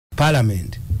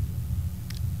parliament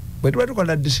but what call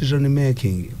that decision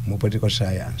making mu political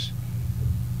science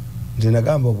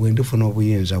zinagamba bwendifuna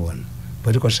obuyinza wano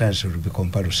political science will be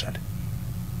compulsory.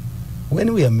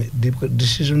 When we are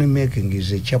decision making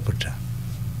is a chapter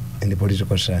in the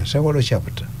political science. So what a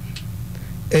chapter?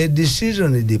 A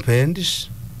decision depends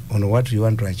on what you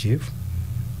want to achieve,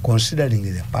 considering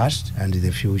the past and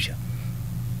the future.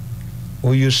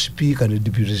 Or you speak and the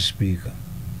deputy speaker.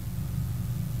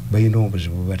 But you know,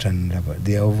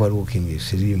 they are overlooking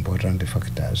 3 important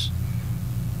factors.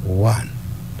 One,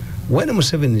 when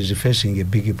Museveni is facing a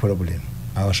big problem,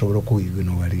 I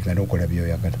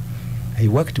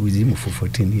worked with him for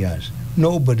 14 years.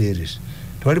 Nobody else.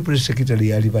 The press secretary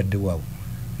yalibadde wawo.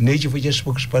 N'ekifo kya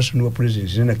spokesperson wa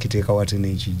president nena kiteeka wate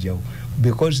n'ekijjawo.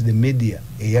 Because the media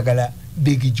eyagala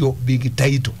big job, big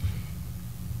title.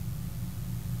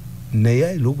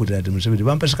 Naye I looked at Museveni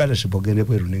bampa scholarship ogende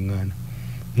kweru n'engana.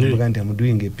 I'm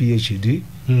doing a PhD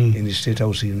in the State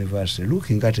House University,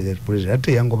 looking at that president.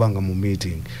 Ate yangobanga mu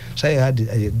meeting. So I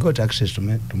got access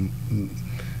to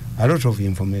a lot of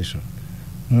information.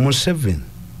 Museveni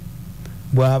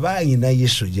bw'aba ayina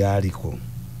yesu gy'aliko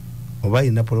oba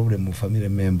ayina problem mu family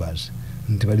members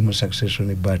nti bali mu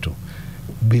succession battle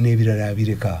bino ebirala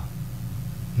abireka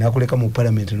nakuleka mu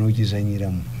parliament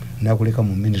n'ogizanyiramu nakuleka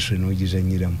mu ministry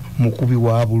n'ogizanyiramu mukubi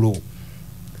wa bulo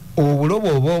obulo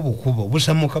bw'oba obukubo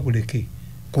busamuka buleke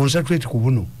concentrate ku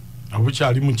buno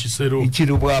abukyali mu kisero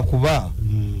ekiro bwakuba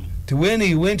when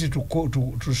he went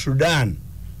to Sudan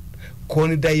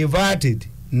diverted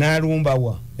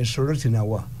n'alumbawa esoloti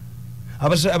nawa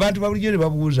abantu babulijjo ne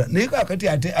babuuza naye kakati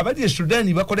ate abali e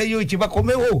Sudan bakoleyo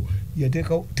ekibakomewo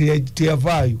yateekawo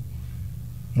teyavaayo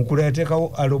mukulu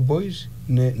yateekawo Allo Boys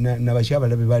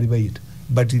n'abakyabalabe baali bayita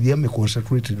but they are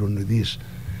concentrated on this.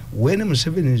 When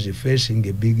Museveni is facing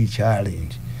a big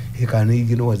challenge, he can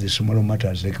ignore the small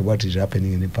matters like what is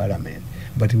happening in the parliament,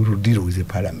 but he will deal with the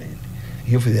parliament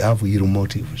if they have real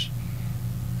motives.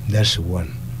 That's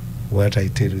one. What I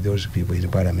tell those people in the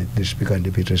parliament, the speaker and the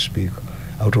deputy speaker,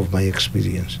 out of my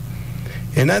experience.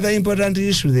 Another important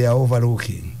issue they are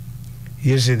overlooking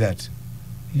is that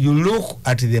you look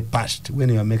at the past when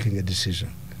you are making a decision.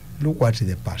 Look at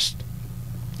the past.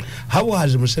 How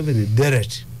has Museveni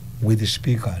dealt with the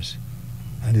speakers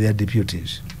and their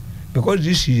deputies? Because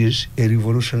this is a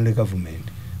revolutionary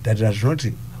government that does not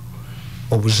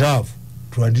observe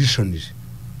traditions.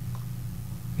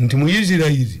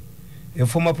 A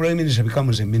former prime minister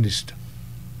becomes a minister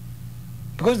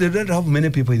because they don't have many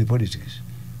people in politics.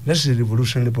 That's the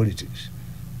revolutionary politics.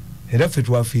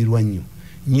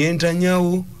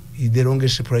 Nyentanyawo is the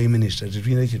longest prime minister.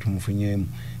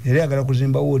 Era agala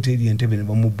kuzimba hoteli Entebbe ne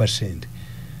bamubba ssente.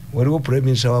 Waliwo prime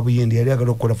minister wa Buyindi yali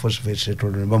agala okukola phosphate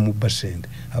settlement ne bamubba ssente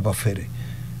abafere.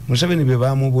 Museveni be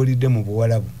bamubuulidde mu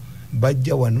Buwalabu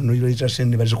bajja wano n'oyita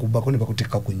ssente bazikubbako ne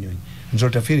bakuteeka ku nnyonyi.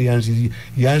 Nzotafiri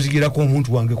yanzigirako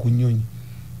omuntu wange ku nnyonyi.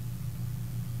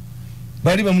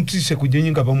 Bali bamutiise ku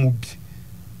nnyonyi nga bamubbye.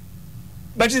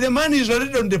 But the man is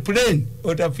already on the plane.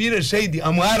 Otafire said,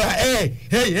 Amara, hey.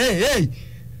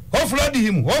 Offload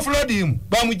him.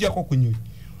 Bamujjako ku nnyonyi.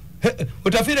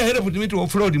 Otafire helped me to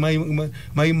offload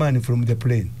my money from the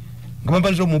plane.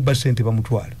 Ngambanzo mubba ssente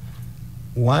bamutwala.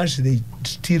 Once they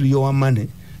steal your money,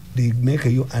 they make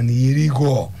you an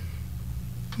illegal.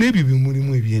 Maybe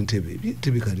bimulimu eby'Entebbe.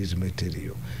 Eby'Entebbe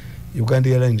charismatic. Uganda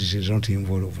Airlines is not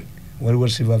involved. Waliwo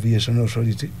Civil Aviation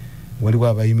Authority, waliwo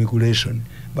aba immigration.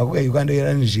 Bakuga Uganda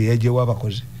Airlines yajewo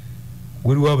abakozi.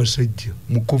 Waliwo abasajja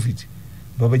mu COVID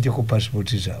babajjako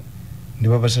passport zaabwe. Ne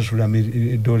babasasula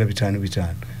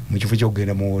 $5 mu kifo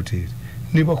ky'okugenda mu hoteli.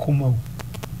 Ne bakomawo.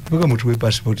 Baga mutuwe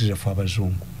passport zaffe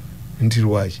abazungu. Nti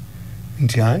lwaki?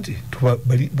 Nti anti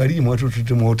bali mu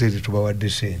watu mu hoteli tubawadde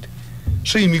ssente.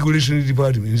 So immigration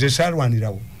department nze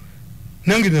saalwanirawo.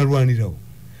 Nange nalwanirawo.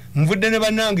 Mvudde ne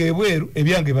bannange ebweru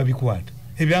ebyange babikwata.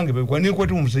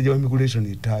 Nikwata omusajja wa immigration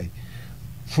ettayi.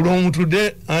 From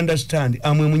today, understand,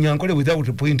 amwe munyankole without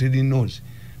a pointed in nose.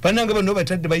 Bannange bano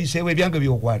batadde bayiseewo ebyange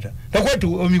byokwata. Nakwata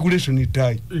immigration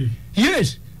ettayi.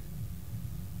 Yes.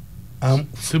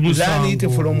 Learn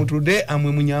it from today,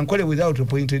 amwe munyankole without a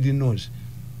pointed in nose.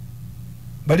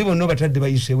 Bali bonna batadde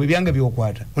bayiseewo ebyange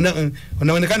byokwata.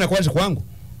 Onaonekana kwazi kwangu.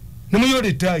 Nemuyole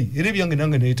ettayi era ebyange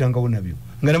nange neetangawo nabyo.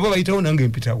 Nga nabo bayitawo nange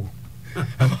mpitawo.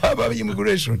 Aba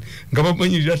immigration nga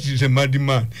bamanyirira ati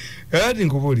madman. Ati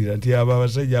nkubuulira nti aba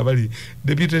abasajja abali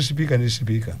deputy speaker ne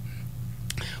speaker.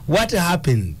 What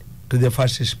happened to the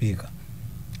first speaker?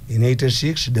 In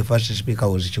 86, the first speaker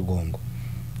was Chigongo.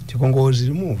 Chigongo was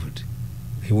removed.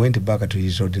 He went back to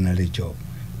his ordinary job,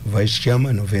 vice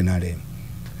chairman of NRM.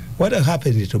 What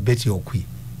happened to Betty Okwi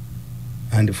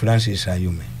and Francis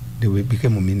Ayume? they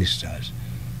became ministers.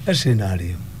 That's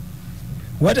scenario.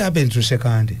 What happened to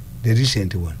second, the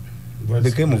recent one?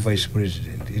 Became a vice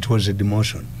president. It was a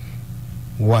demotion.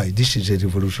 Why? This is a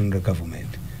revolutionary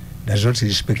government. Does not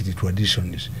respect the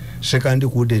traditions.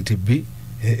 Second couldn't be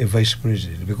a vice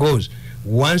president, because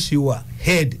once you are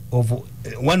head of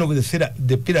one of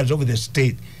the pillars of the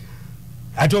state,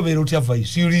 at over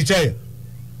vice, you retire.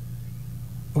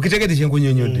 Ukitaka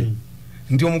chenkunyonyode.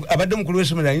 Ndio abadde mukulu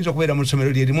w'essomero ayinza okubeera mu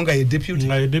ssomero lye limu nga ye deputy.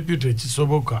 Nga ye deputy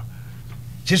kisoboka.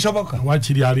 Kisoboka.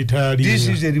 Wakiri alitayari. This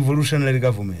is a revolutionary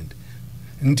government.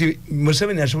 Nti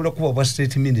Museveni asobola kuba obwa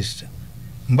state minister.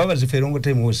 Mbabazi Ferongo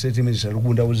time was state minister,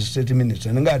 Rwanda was state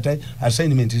minister. Nga ata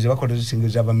assignment is about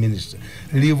the minister.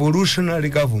 Revolutionary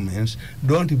governments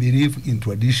don't believe in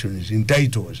traditions, in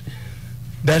titles.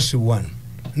 That's one.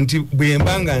 Nti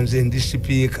bwembanga nze ndi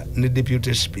speaker, ndi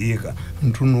deputy speaker,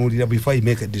 ntunulira before I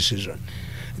make a decision.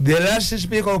 The last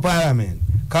speaker of parliament,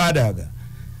 Kadaga,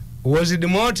 was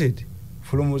demoted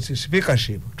from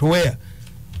speakership to where?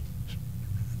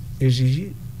 Is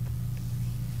he?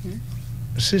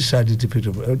 Third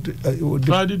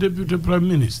deputy prime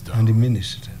minister and the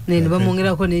minister.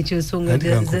 Bamongera ko n'ekyo nsonga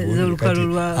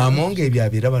z'olukalulwa. Amonge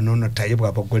ebyabiraba nono Tayebwa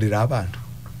abagolera abantu.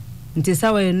 Nti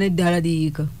sawa yonna eddala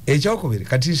liyiika. Ekyokubiri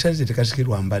kati nsanze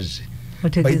tekasikirwa mbazzi.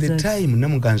 By the time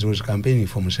Namuganza was campaigning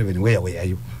for Museveni, where were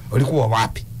you? Olikuwa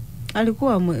wapi?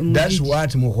 Alikuwa That's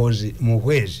what Muhoozi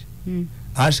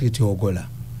asked Ogola.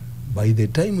 By the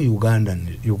time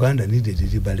Uganda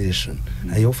needed liberation,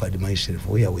 I offered myself,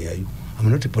 where were you? I'm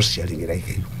not posturing like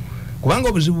you. Kubanga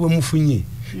obuzibu bwe mufunye,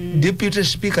 deputy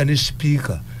speaker and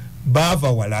speaker,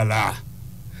 bava walala.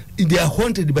 They are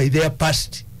haunted by their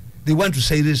past. They want to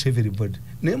silence everybody.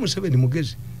 Naye Museveni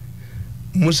mugezi.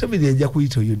 Museveni ajja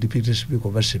kuyita oyo deputy speaker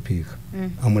oba speaker.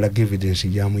 Amulaga evidence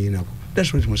gyamuyinako.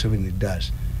 That's what Museveni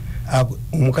does.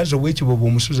 Omukazi ow'ekibobo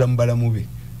omusuza mu balamu be.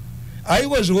 I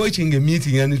was watching a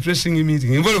meeting, an interesting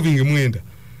meeting involving Mwenda.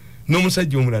 No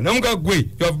musajja omulala. Namuga gwe,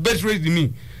 you have betrayed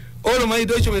me. All of my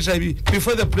documents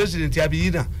before the president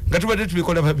yabiyina. Nga tubadde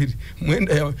tubikola babiri.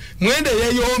 Mwenda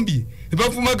yayombi.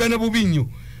 Bafumagana bubi nnyo.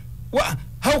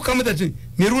 How come that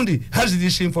Mirundi has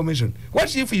this information?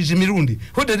 What if is Mirundi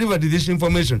who delivered this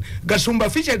information? Gasumba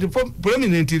featured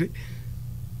prominently.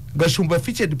 Gasumba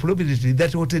featured prominently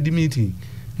that hosted meeting.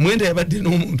 Mwenda yabadde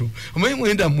n'omuntu. Omanyi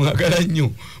Mwenda mwagala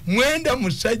nnyo. Mwenda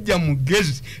musajja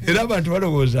mugezi. Era abantu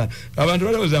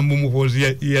balowooza mbu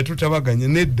Muhoozi yatutabaganya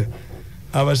nedda.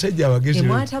 Abasajja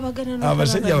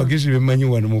abagezi bemanyi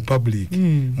wano mu public.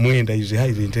 Mwenda is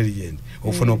highly intelligent.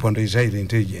 Ofuna opondo is highly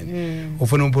intelligent.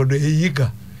 Ofuna opondo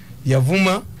eyiga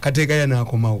yavuma kateekaya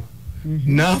n'akomawo.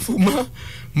 N'afuma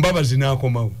Mbabazi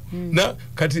n'akomawo. Na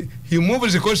kati he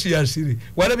moves consciously.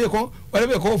 Walabyeko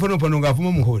ofuna opondo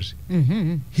ng'afuma Muhoozi.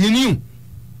 He knew.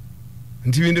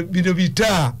 Nti bino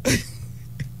bita.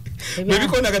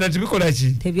 Bebikona kana tibikola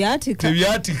ki?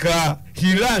 Tebyatika.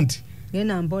 He learned.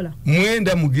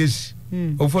 Mwenda mugezi.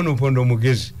 Ofuna opondo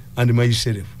mugezi and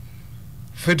myself.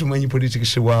 Fetu manyi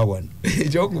politics wawan.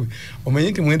 Joku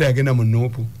omanyi nti Mwenda yagenda mu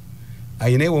Nuupu.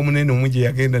 Ayina ewo omunene omuje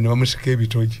yagenda ne bamusika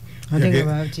ebitogi.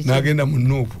 Nagenda mu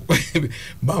Nuupu.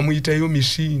 Bamuyitayo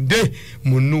misinde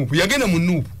mu Nuupu. Yagenda mu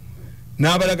Nuupu.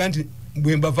 N'abalaga nti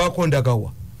bwe mbavaako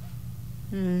ndagawa.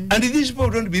 And these people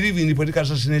don't believe in political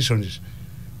assassinations.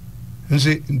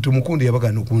 Nze ntumukundi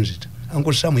yabagana okunzita.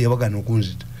 Uncle Sam yabagana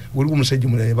okunzita. Uliku musajja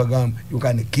mulala yabagamba, you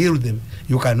can kill them.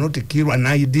 You cannot kill an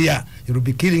idea. You will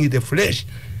be killing the flesh.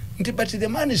 But the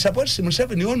man is supposed to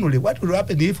Museveni only. What will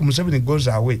happen if Museveni goes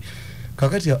away?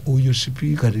 Kakati oyo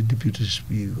speaker, the deputy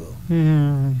speaker.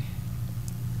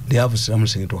 They have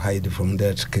something to hide from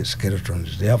their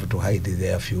skeletons. They have to hide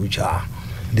their future,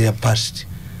 their past.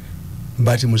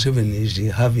 But Museveni is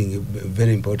having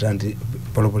very important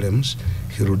problems.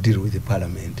 He will deal with the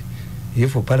parliament.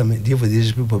 If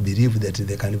these people believe that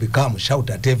they can become, shout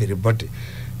at everybody.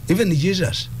 Even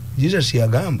Jesus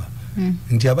yagamba.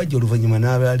 Nti abajja oluvannyuma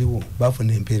n'abaaliwo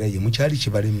baafuna empeera ye mukyali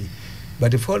kibalemi.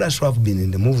 But for us who have been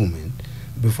in the movement,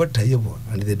 before Tayebwa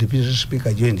and the deputy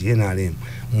speaker joined NRM,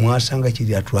 mwasanga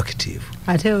kiri attractive.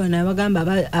 Ate wana bagamba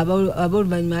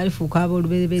ab'oluvannyuma alifuuka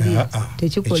ab'oluberiberi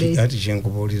tekikola. Ati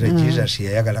kyenkubuulira Jesus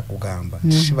yayagala kugamba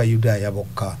si Bayudaaya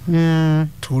bokka.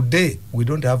 Today we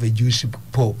don't have a Jewish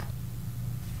pope.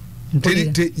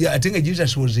 I think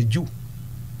Jesus was a Jew.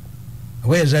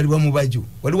 Yazaalibwa mu baju.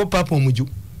 Waliwo papa omuju.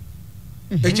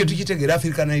 Ekyo tukitegera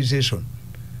Africanization.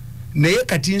 Naye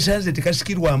kati nsanze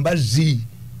tekasikirwa mbazzi.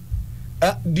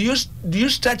 Do you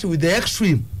start with the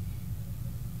extreme?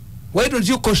 Why don't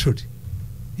you caution?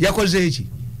 Yakoze eki.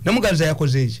 Namuganza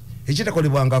yakoze eki.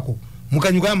 Ekitakolebwangako.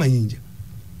 Mukanyuga amanyinja.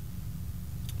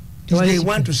 they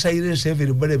want to silence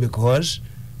everybody because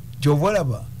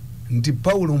Jovolaba nti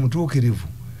Paulo mutuukirivu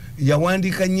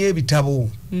yawandika nnyo ebitabo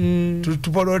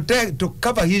to protect, to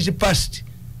cover his past.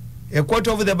 A quote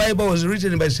of the Bible was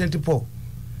written by St. Paul.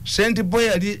 St. Paul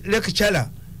yali lecturer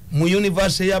mu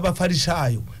university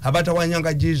y'abafarisayo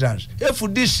abatawanyanga Jesus.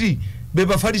 FDC be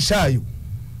bafarisayo.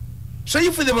 So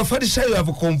if the Bafarisayo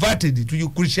have converted to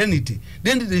Christianity,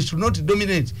 then they should not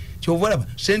dominate.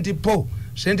 St. Paul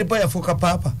yafuka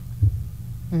papa.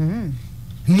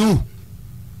 No.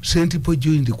 St. Paul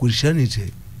joined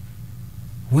Christianity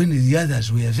when the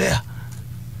others were there.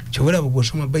 Chobola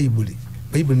bwosoma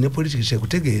Bible ne politics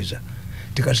ekutegeeza.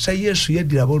 Tikasa Yesu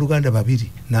yaddira abooluganda babiri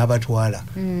n'abatwala.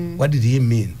 What did he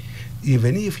mean?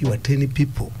 Even if you are 10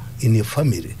 people in a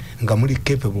family, nga muli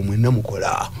capable mwenna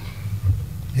mukola.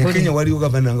 Kenya waliwo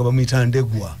gavana nga bamuyita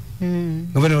Ndegwa.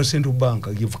 Gavana wa Central Bank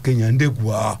give Kenya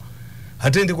Ndegwa.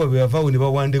 Ate Ndegwa bwe yavaawo ne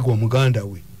bawa Ndegwa muganda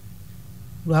we.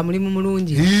 Lwa mulimu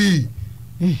mulungi.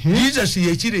 Jesus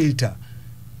yekireeta.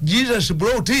 Jesus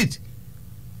brought it.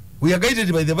 We are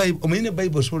guided by the Bible. Omanyine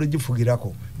Bible sobola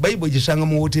gifugirako. Bible gisanga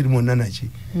mu hoteli mwonna naki.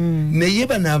 Naye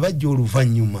bano abajja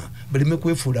oluvannyuma baleme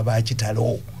kwefuula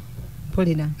bakitalo.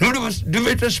 Polina.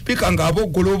 Debate speaker nga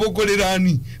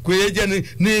abogolerani kweyeja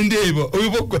n'endeeba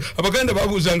abaganda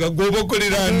babuuzanga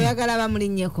gobogolerani oyagala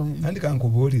bamulinnyeko andika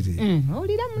nkubuulire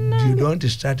olira munna you don't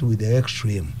start with the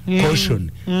extreme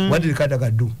caution what did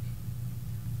Kadaga do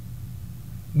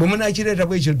bwemunakireeta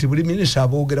bwekyo nti buli minisita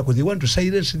aboogera they want to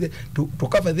silence to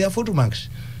cover their footmarks.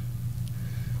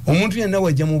 Omuntu yenna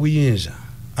wajja mu buyinza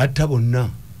atta bonna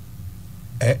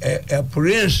a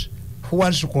prince who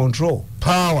wants to control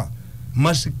power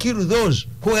must kill those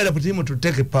who helped him to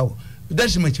take power.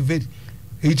 That's Museveni.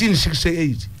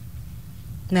 1868.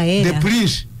 The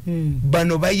police,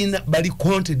 bano bayina bali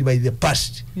haunted by the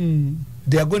past.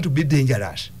 They are going to be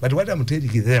dangerous. But what I'm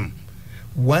telling them,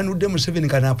 one of them Museveni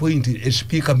can appoint a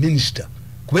speaker minister.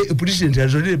 A president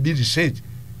has already been said.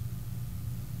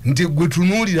 Nti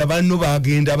gwetunuulira banno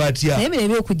bagenda batya. Naye bino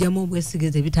ebyokujjamu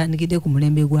obwesigeze bitandikidde ku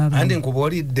mulembe gw'abantu. Andi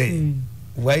nkubuulidde.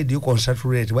 Why do you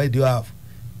concentrate? Why do you have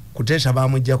Kutesa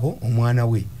bamujjako omwana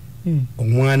we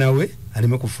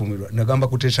alime kufumirwa nagamba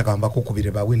Kutesa kamba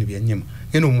kukubire bawini byanyema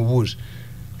ngeno omubuuzi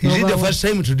is it the first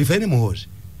time to defend Muhoozi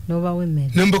no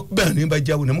women nimba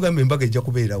jawu namugambe Mpaka ejja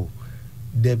kubeerawo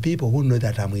the people who know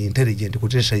that I'm intelligent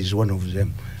Kutesa is one of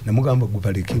them namugamba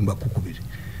gupalikimba kukubire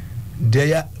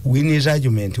their Winnie's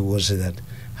argument was that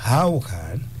how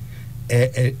can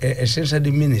a censored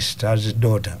minister's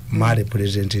daughter marry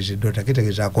president's daughter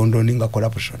kitegeeza condoning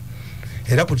corruption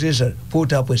era Kutesa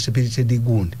put up a spirited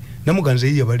gundi Namuganza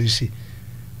yiye balisi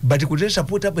but Kutesa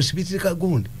put up a spirited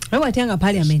gundi watanga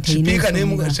parliament speaker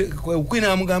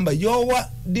ukwina amugamba your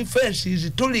defense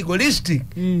is too legalistic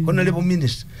honorable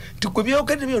minister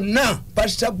tukubyokete byonna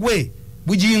pastor gwe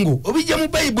bujingo obijja mu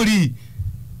Bible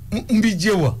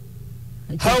mbijewa.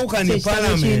 How can a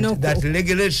parliament that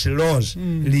regulates laws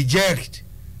reject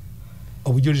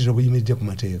obujulizi obuyimiridde ku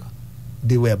mateeka?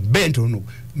 They were bent on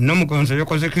Namuganza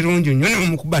yakoze kirungi nnyo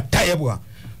mukuba Tayebwa.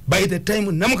 By the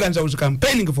time Namuganza was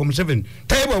campaigning for Museveni,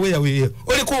 Tayebwa weye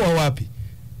olikuwa wapi?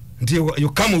 Nti you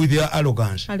come with your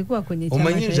arrogance. Alikuwa kwenye chama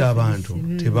omanyiza abantu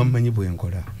tebamanyi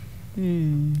bwenkola.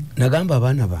 Nagamba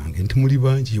abaana bange nti muli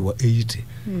bangi wa 80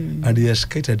 and they are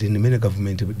scattered in many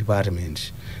government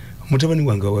departments. Mutabani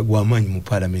wange w'amaanyi mu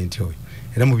parliament oyo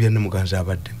era mu bya Namuganza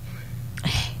abadde.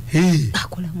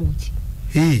 Akola muki.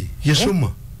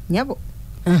 Yesoma. Nyabo.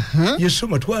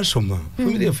 Yesoma twasoma.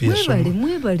 Family of yesoma.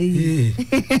 Mwebali.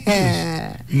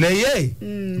 Naye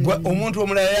omuntu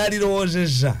omulala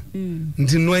yalirowoozezza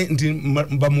nti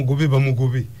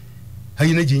bamugobe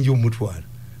hayina jinji omutwala.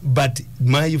 But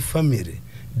my family,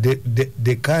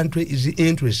 the country is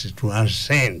interested to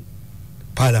transcend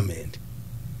parliament.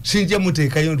 Sinja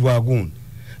muteekayo ndwagundi.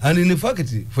 And in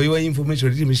fact, for your information,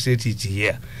 let me state it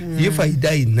here. If I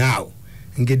die now,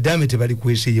 ngedame tebali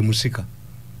kwese ye musika.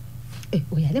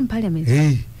 Oyale mu parliament.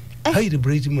 I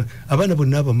liberate abana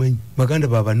bonna abamanyi baganda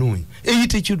babanoonya.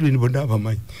 80 children bonna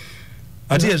abamanyi.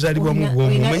 Ate yazaalibwa mu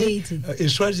bwomu manyi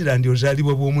Swaziland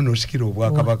ozaalibwa bwomu n'osikira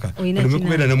obwakabaka oleme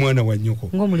kubeera na mwana wa nnyoko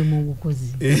ng'omulimu obukozi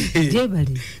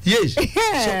jebali. Yes. So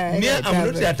I'm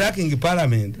not attacking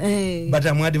parliament but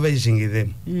I'm advising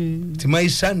them. My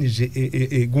son is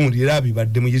a gundi era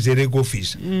abibadde mu Reserve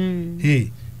office.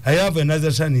 I have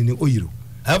another son in Oiro.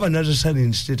 I have another son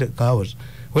in State House.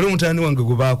 Wale mutani wange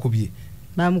gwe baakubye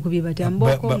bamukubye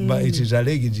batamboko it is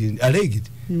alleged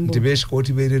nti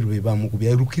besikoti beereru be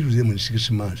bamukubye rukiruze mu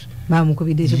 6 months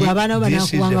bamukubide kigwa abana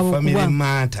banakuwanga bokubwa family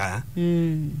matter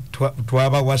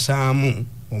twaba wasaamu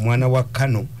omwana wa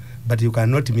Kano but you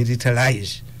cannot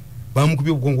militarize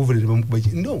bamukubye obukongovulire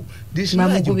bamukubye no this is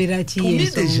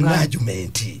an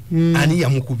argument ani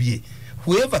yamukubye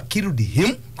whoever killed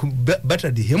him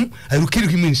battered him I will kill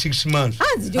him in 6 months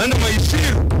and my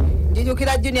seal Jojo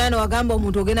kila junior ano wagamba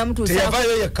omuntu ogenda mtu safa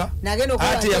yavayo yeka nagendo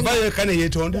kwa ati yavayo kana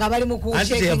yetonda ngabali mukuche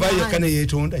ati yavayo kana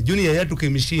yetonda junior yatuke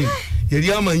machine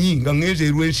yali amanyi nga ngeze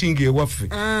irwenshinge waffe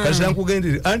kasa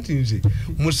nkugende anti nze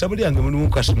musabuli yange mu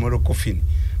kasimoro coffin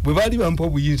bwe bali bampa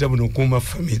obuyinza buno kuma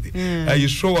family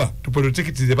ayishowa to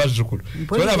protect the bazukulu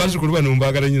bala bazukulu bano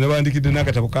mbagala nyina bandikide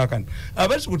nakatabo kakana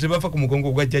abazukulu tebafa ku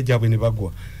mugongo gwa jjajja bwe ne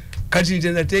bagwa kati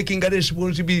nze na taking a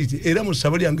responsibility era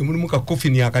musabuli yange muri muka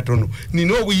coffin yakatono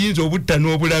nino obuyinza obutta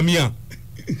n'obulamya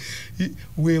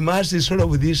we must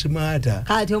solve this matter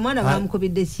kati omwana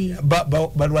bamukubidde ki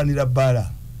balwanira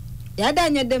bala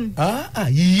yadanya dem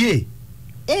yiye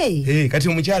kati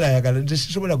omukyala ayagala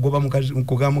sisobola goba mukazi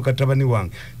kugamu katabani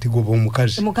wange tigoba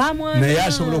omukazi naye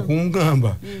asobola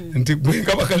okungamba nti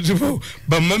gwenga bakazi bo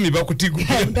bamami bakutigwa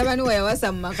mutabani wa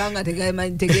yawasa mumakanga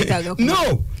tegeetaaga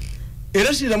no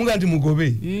era siramuga nti mugobe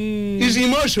is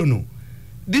emotional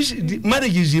this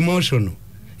marriage is emotional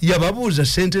yababuuza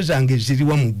sente zange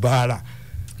ziriwa mu bbaala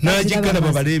n'agigala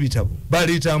babala ebitabo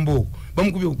baleeta mboko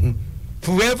bamukubye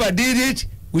whoever did it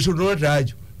we should not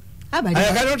argue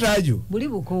ayakala otajo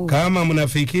kama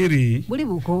mnafikiri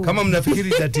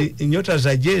ati nyota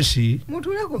za jeshi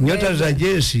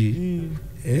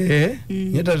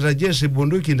nyota za jeshi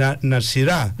bunduki na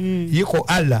silaha yiko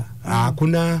Allah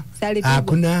hakuna I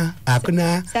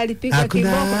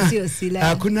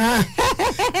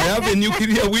have a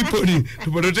nuclear weapon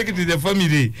to protect the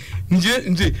family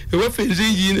nje wewe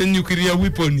nzingi ina nuclear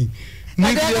weapon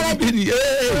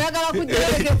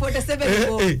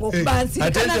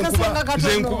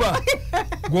zenkuba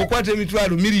gwokwata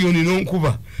emitwalo miliyoni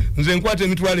nonkuba nze nkwata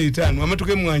emitwalo 5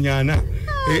 amatuke mwanyana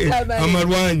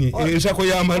amalwanyi ensako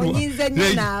ya amalwa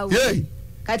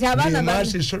kati abana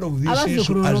as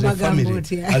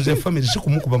a family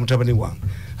sikumukuba mutabani wange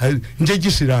nje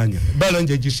gisiranya bala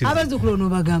nje gisiranya abazukulu no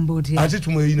bagamba oti ati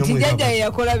tumweyina mwe jaja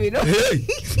yakola bino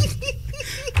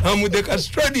I'm the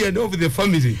custodian of the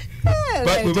family.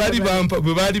 But we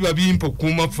bali babimpo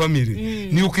kuma family.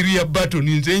 Nuclear battle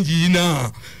nze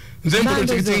njina. Nze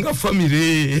protecting a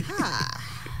family.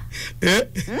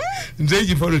 Nze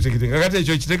ji protecting. Kakati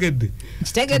echo kitegedde.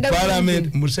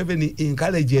 Parliament Museveni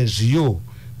encourages you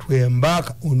to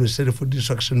embark on a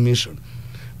self-destruction mission.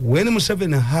 When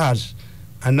Museveni has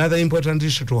another important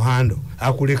issue to handle,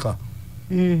 akuleka.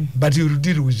 But you will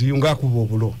deal with you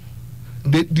ngakubobulo.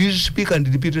 This speaker and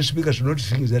the deputy speaker should not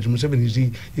think that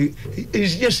Museveni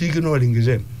is just ignoring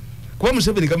them. Kwa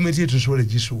Museveni government yetu swale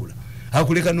jisula.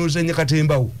 Hakuleka nozanya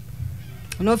katembawo.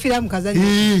 No fila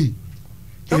mkazanya.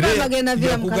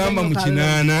 Kugamba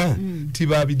mukinana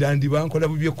tibabidandi bankola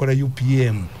bubye kola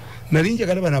UPM. Nalinja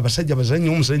kalaba nabasajja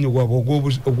bazanya omusanyo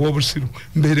ogwobusiru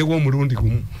mbere wo mulundi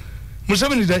gumu.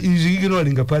 Museveni is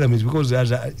ignoring parliament because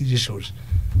there's issues.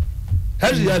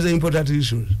 As important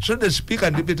issues. So the speaker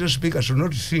and deputy speaker should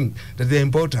not think that they're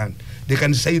important. They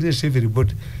can silence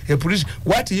everybody. A police,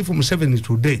 what if Museveni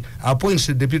today appoints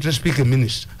the deputy speaker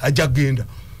minister, ajagenda?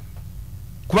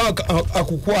 Kwa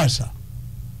akukwasa.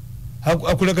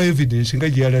 Akulaka evidence, nga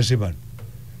jiyala sebana.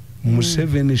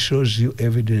 Museveni shows you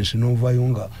evidence, no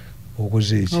vayunga,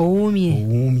 okozechi.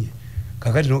 Oumye.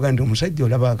 Kakati noka ndi musajja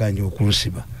olaba akanyo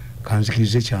okunsiba.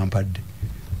 Kanzikize champadde.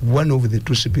 One of the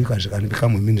two speakers can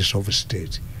become a minister of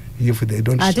state if they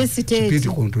don't security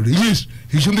control. Yes,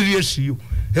 he should be you.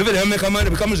 Every American man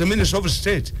becomes a minister of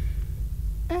state.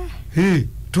 Hey,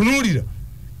 tunulira.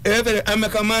 Every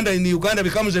American commander in Uganda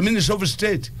becomes a minister of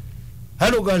state.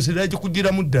 Hello, guys, that you could get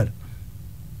a mudder.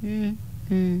 And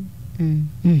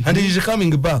he is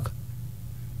coming back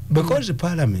because the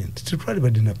parliament. It's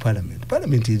probably in a parliament.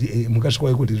 Parliament is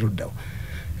Mukaswa could down.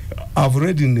 I've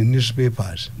read in the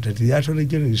newspapers that the Attorney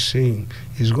General is saying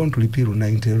he's going to repeal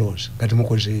 90 laws.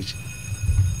 Katimukozechi.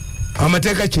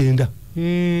 Amateka chenda.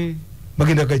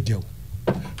 Magenda kajjawo.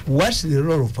 What's the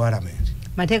role of parliament?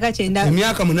 Mateka chenda.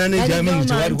 Emyaka 8 jamini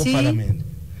tewali ku parliament.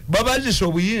 Babazi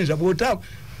sobuyinza bwotako.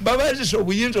 Babazi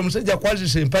sobuyinza omusajja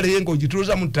kwazisa empale yengo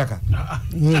gituuza mu ttaka.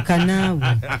 Kanawo.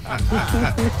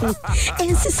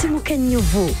 Ensisimuka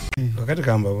nnyovu. Kakati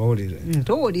kamba bawulira.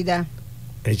 Towulira.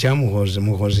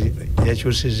 Muhoozi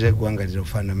yakyusizza eggwanga lino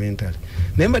fundamentally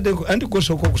naye mbadde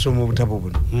andikusooka okusoma obutabo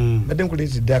buno mbadde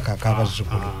nkuleetedde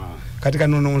akabazukulu kati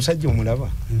kano omusajja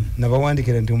omulaba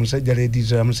nabawandikira nti omusajja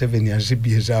leediza Museveni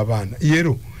azibye ez'abaana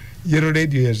yero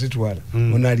radio yazitwala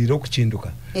ono aliira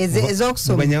okukinduka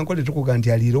ezokusoma banyankole tukuga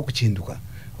nti aliira okukinduka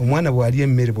omwana bwali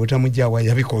emmere bwotamujjawa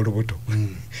yabika olubuto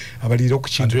abalira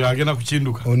okukinduka agenda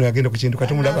kukinduka ono agenda kukinduka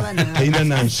tumulaba talina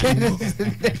nansi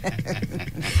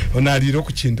ono alira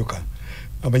okukinduka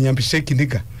abanyampisa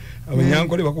ekiniga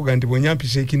abanyankole bakuga nti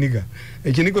bwonyampisa ekiniga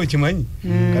okimanyi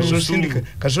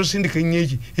kasosindika ennyo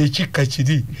ekikka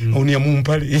kiri ono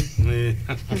yamumpale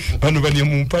bano bali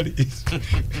yamumpale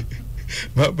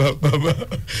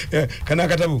kana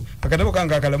akatabo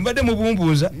kange akala mbadde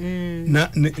mubumbuuza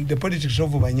the politics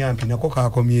of banyampi nako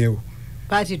kakomyewo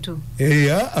party tu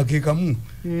akekamu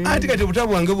ati kati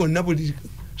obutabu bwange bwonna buli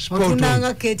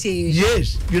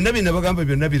yes byonna bye nabagamba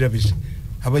byonna birabise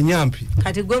abanyampi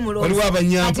kati gwe mulonzi waliwo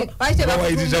abanyampi baje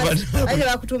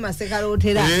bakutuma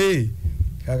sekalotera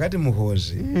kakati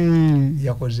Muhoozi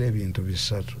yakoze ebintu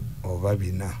bisatu oba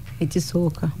bina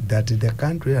ekisooka that the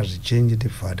country has changed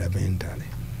fundamentally.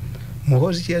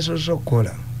 Muhoozi kyesoose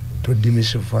okukola to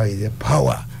demystify the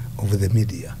power of the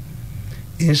media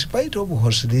in spite of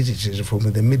hostilities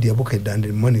from the media Bucket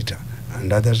and Monitor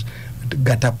and others.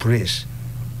 Gata press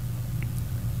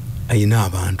ayina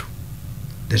abantu.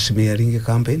 The smearing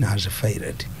campaign has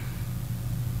failed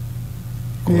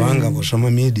kubanga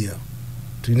busoma media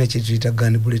tulina kyetuyita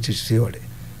gun bullet theory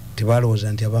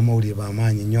tebalowooza nti abamawulire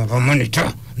bamaanyi nnyo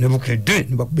abamonitor ne Bukedde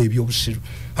ne bakuba ebyobusiru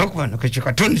akubana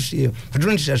katonisi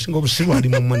asinga obusiru ali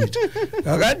mu monitor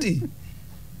kakati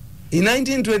in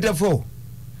 1924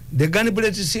 the gun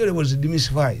bullet theory was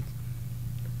demystified.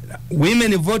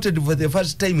 Women voted for the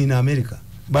first time in America.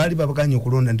 Baali babaganya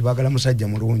okulonda nti bagala musajja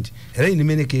mulungi era in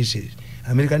many cases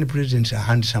American presidents are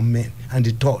handsome men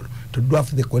and tall to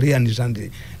dwarf the Koreans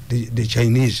and the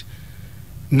Chinese.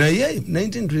 Now,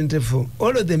 1924,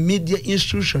 all of the media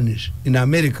institutions in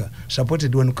America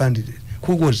supported one candidate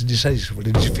who was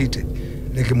decisively defeated.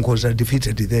 Like Muhoozi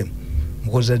defeated them.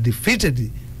 Muhoozi defeated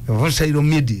the outside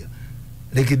media.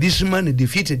 Like this man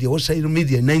defeated the outside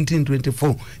media in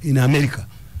 1924 in America.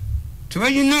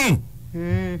 You know?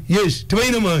 Yes,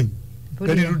 you know.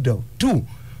 Two,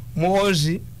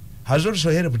 Muhoozi has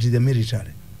also helped the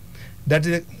military. That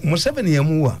Museveni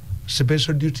yamuwa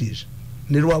special duties.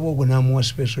 Nirwabogo namuwa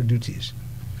special duties.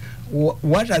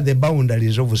 What are the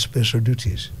boundaries of special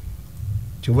duties?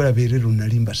 Chubula biriru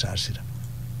nalimba sasira.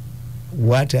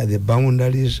 What are the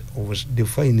boundaries of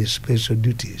defining special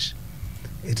duties?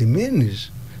 It means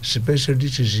special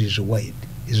duties is wide,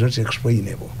 is not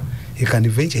explainable. You can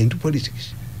venture into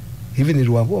politics. Even in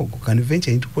Rwanda, can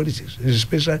venture into politics.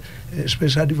 Special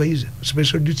advisor,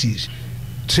 special duties.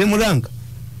 Same rank.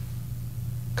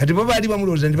 Kati baba ali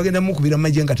bamuloza ndibagenda mukubira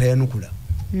majenga tayanukula.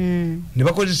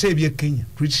 Nibakozesa ebye Kenya,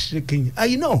 British Kenya.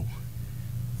 I know.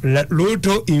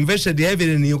 Luto invested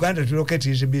heavily in Uganda to locate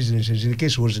his businesses in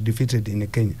case he was defeated in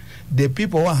Kenya. The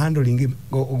people who are handling him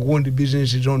owned the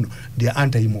businesses on the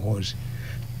anti-Muhoozi.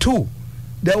 Two,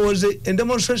 there was a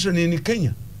demonstration in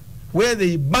Kenya where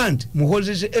they banned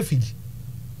Muhoozi's effigy.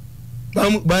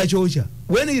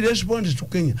 When he responded to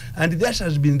Kenya, and that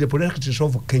has been the practice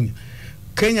of Kenya.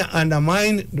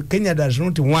 Kenya does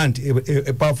not want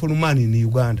a powerful man in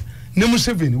Uganda.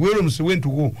 Museveni, Williams went to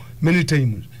go many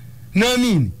times. No,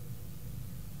 he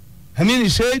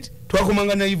said,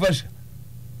 Twakumanga Naivasha.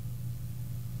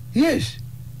 Yes.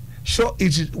 So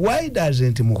why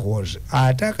doesn't Muhoozi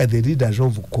attack the leaders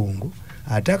of Congo,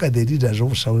 attack the leaders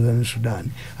of Southern Sudan,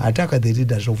 attack the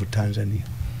leaders of Tanzania?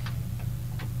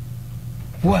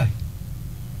 Why?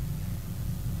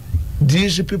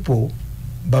 These people,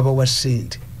 Baba was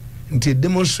saying, until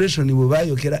demonstration we buy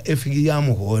Yokera Efigi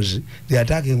Muhoozi, they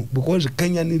attacking because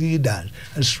Kenyan leaders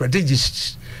and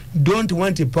strategists don't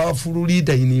want a powerful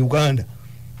leader in Uganda,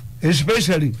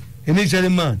 especially an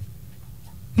Italian man.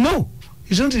 No,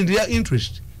 it's not in their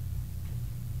interest.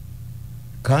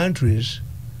 Countries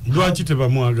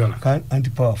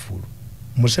anti-powerful.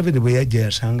 Museveni bweyaja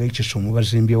yasanga ekisomo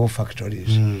bazimbyewo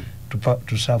factories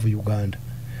to serve Uganda.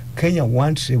 Kenya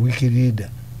wants a weak leader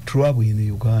trouble in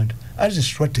Uganda as a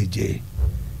strategy.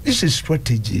 This is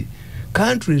strategy.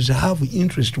 Countries have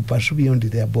interest to pursue beyond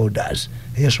their borders.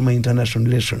 Here's my international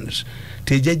relations.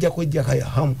 Tejaja ko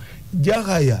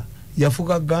Jakaya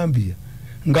yafuka Gambia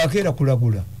ngakera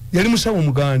kulagula yali musawo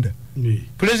Muganda.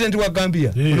 President wa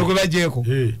Gambia oloko bajeko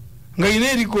nga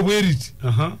ineri ko bweriti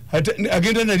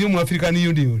agenda nali mu African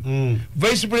Union.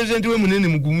 Vice President we munene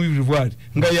mugumu Rwanda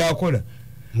nga yakola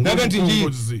naganti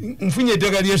mfunye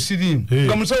daga lya sirimu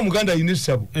nga musawo Muganda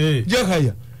inesabo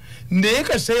Jakaya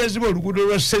ndeka sayaziba olugudo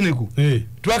lwa Senegal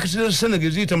twakisira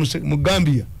Senegal zita mu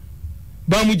Gambia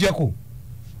bamujako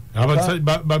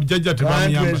babjaja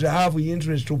tebamuyamba have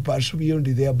interest to pursue beyond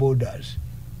their borders.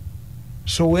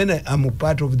 So when I'm a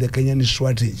part of the Kenyan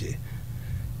strategy,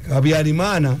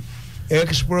 Habyarimana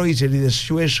exploited the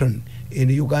situation in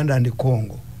Uganda and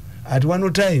Congo. At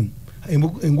one time,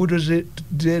 enguudo ze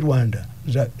Rwanda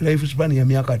za lifespan ya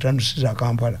miaka 5 za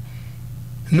Kampala.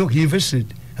 No, he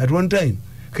invested at one time.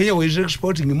 Kenya was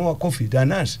exporting more coffee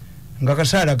than us.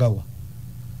 Ngakasala gawa.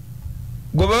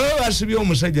 Goba basibye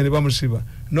omusajja ne bamusiba.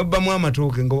 No bamu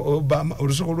amatoke ngo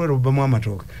olusuku lwero bamu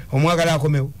amatoke. Omwagala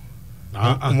akomewo.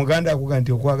 Omuganda akuga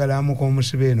nti okwagala amuko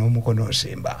omusibe no omukono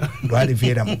osimba. Ndwali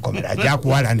viera mukomera aja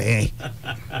kuwala ne.